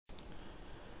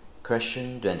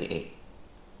Question 28.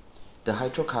 The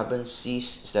hydrocarbon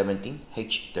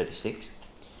C17H36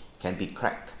 can be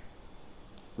cracked.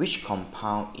 Which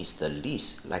compound is the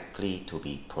least likely to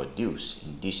be produced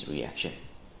in this reaction?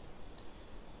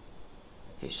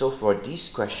 Okay, so for this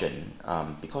question,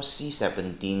 because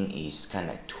C17 is kind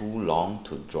of too long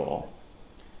to draw,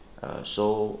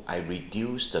 so I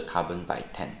reduce the carbon by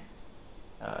 10.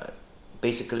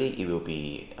 Basically, it will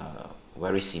be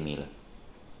very similar.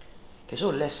 Okay, so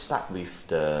let's start with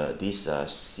this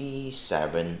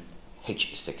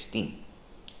C7H16.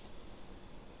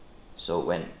 So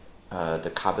when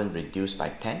the carbon reduced by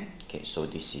 10, okay, so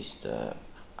this is the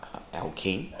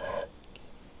alkane.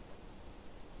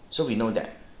 So we know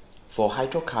that for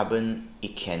hydrocarbon,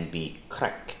 it can be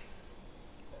cracked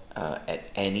at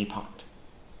any part,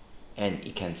 and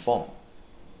it can form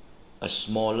a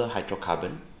smaller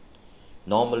hydrocarbon.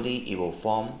 Normally, it will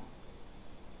form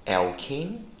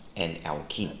alkane and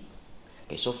alkene.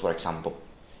 Okay, so for example,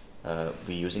 we're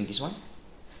using this one.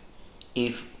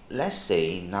 If let's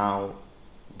say now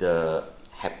the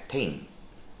heptane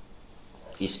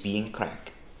is being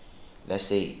cracked, let's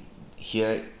say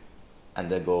here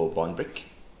undergo bond break,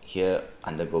 here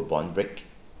undergo bond break.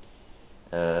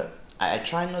 I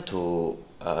try not to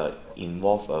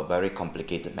involve a very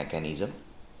complicated mechanism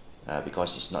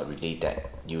because it's not really that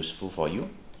useful for you.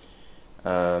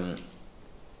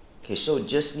 Okay, so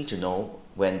just need to know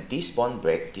when this bond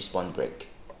break,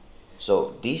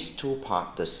 so these two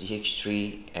parts, the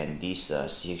CH3 and this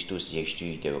CH2,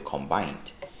 CH3, they will combine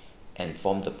and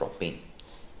form the propane.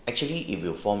 Actually, it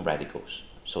will form radicals.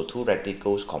 So two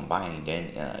radicals combine,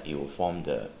 then it will form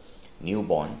the new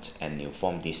bond and it will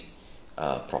form this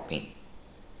propane.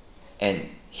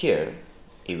 And here,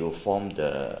 it will form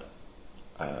the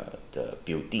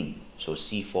butene, so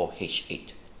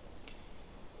C4H8.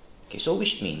 Okay, so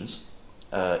which means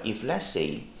if let's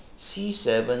say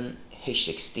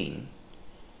C7H16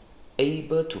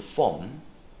 able to form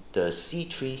the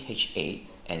C3H8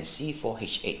 and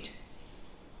C4H8,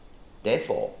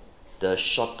 therefore the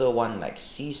shorter one like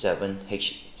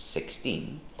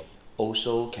C7H16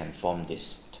 also can form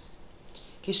this.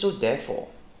 Okay, so therefore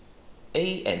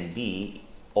A and B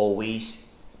always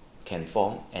can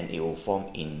form, and it will form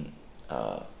in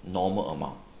normal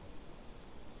amount.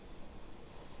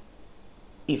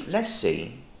 If let's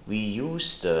say we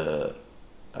use the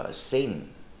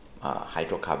same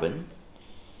hydrocarbon,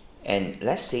 and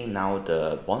let's say now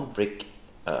the bond break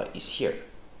is here,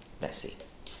 let's say,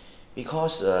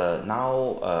 because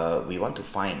now we want to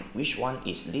find which one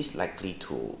is least likely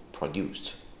to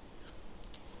produce.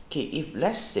 Okay, if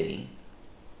let's say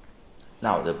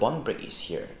now the bond break is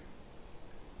here,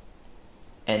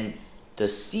 and the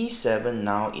C7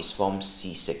 now is formed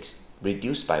C6,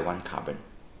 reduced by one carbon.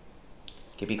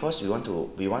 Okay, because we want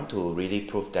to really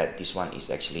prove that this one is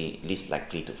actually least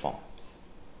likely to form.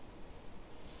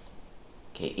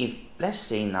 Okay, if let's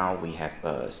say now we have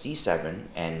C7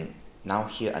 and now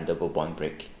here undergo bond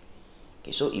break.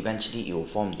 Okay, so eventually it will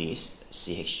form this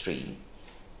CH3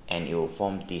 and it will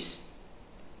form these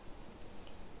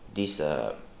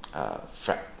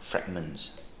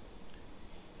fragments.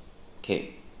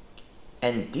 Okay,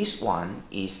 and this one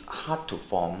is hard to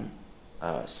form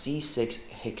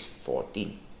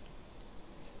C6H14,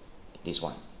 this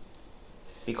one,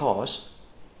 because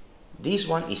this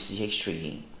one is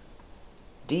CH3.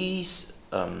 This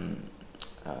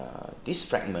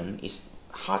fragment is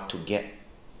hard to get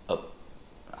a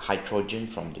hydrogen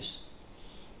from this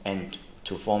and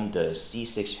to form the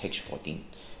C6H14.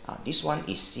 This one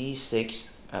is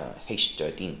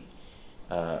C6H13.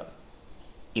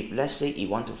 If let's say you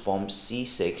want to form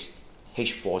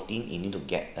C6H14, you need to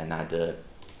get another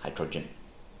hydrogen.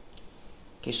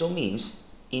 Okay, so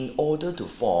means in order to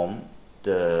form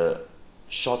the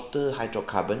shorter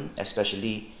hydrocarbon,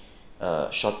 especially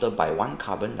shorter by one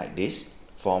carbon like this,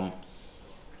 from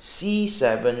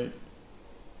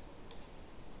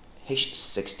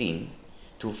C7H16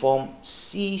 to form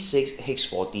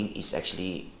C6H14 is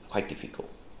actually quite difficult.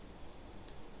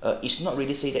 It's not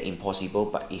really say that impossible,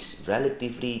 but it's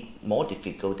relatively more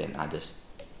difficult than others.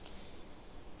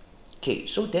 Okay,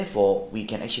 so therefore we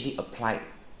can actually apply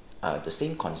the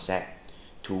same concept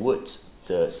towards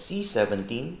the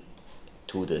C17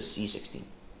 to the C16.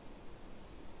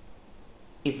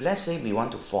 If let's say we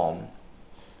want to form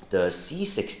the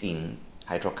C16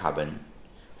 hydrocarbon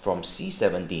from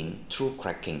C17 through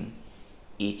cracking,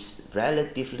 it's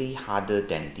relatively harder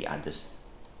than the others,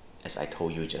 as I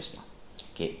told you just now.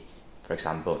 Okay, for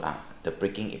example, the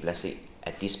breaking, if let's say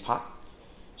at this part,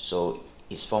 so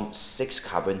it's formed 6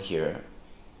 carbon here,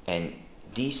 and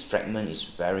this fragment is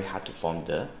very hard to form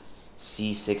the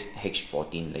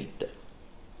C6H14 later,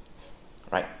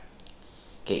 right?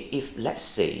 Okay, if let's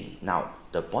say now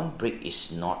the bond break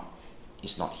is not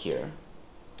here,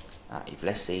 if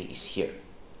let's say it's here,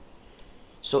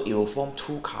 so it will form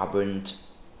 2 carbon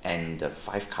and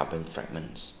 5 carbon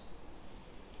fragments.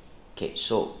 Okay,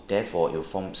 so therefore it will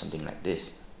form something like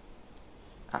this.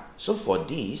 So for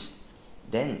this,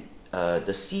 then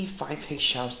the C5H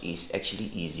shells is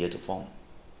actually easier to form.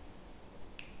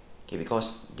 Okay,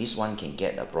 because this one can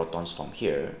get the protons from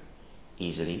here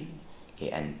easily, okay,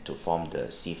 and to form the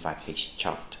C5H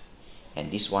shaft, and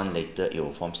this one later it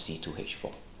will form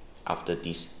C2H4 after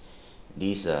these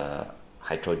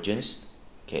hydrogens,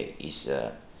 okay, is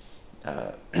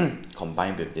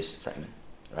combined with this fragment,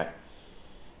 right?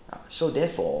 So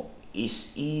therefore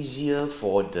it's easier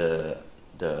for the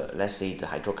let's say the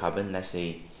hydrocarbon, let's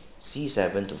say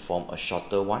C7, to form a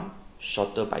shorter one,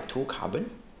 shorter by 2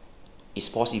 carbon. It's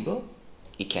possible,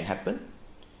 it can happen.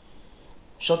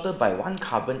 Shorter by 1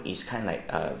 carbon is kind of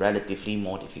like relatively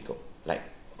more difficult, like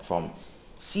from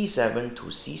C7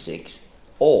 to C6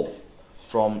 or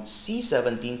from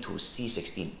C17 to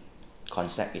C16.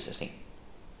 Concept is the same.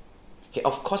 Okay,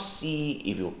 of course C,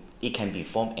 it can be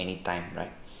formed anytime,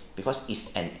 right? Because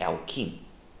it's an alkene.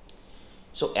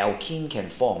 So alkene can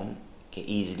form, okay,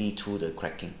 easily through the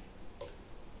cracking.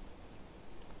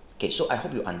 Okay, so I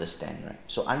hope you understand, right?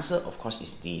 So answer of course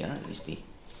is D, is D.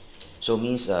 So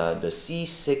means the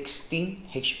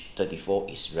C16H34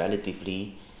 is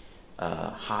relatively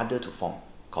harder to form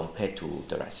compared to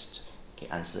the rest. Okay,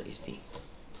 answer is D.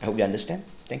 I hope you understand.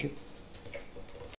 Thank you.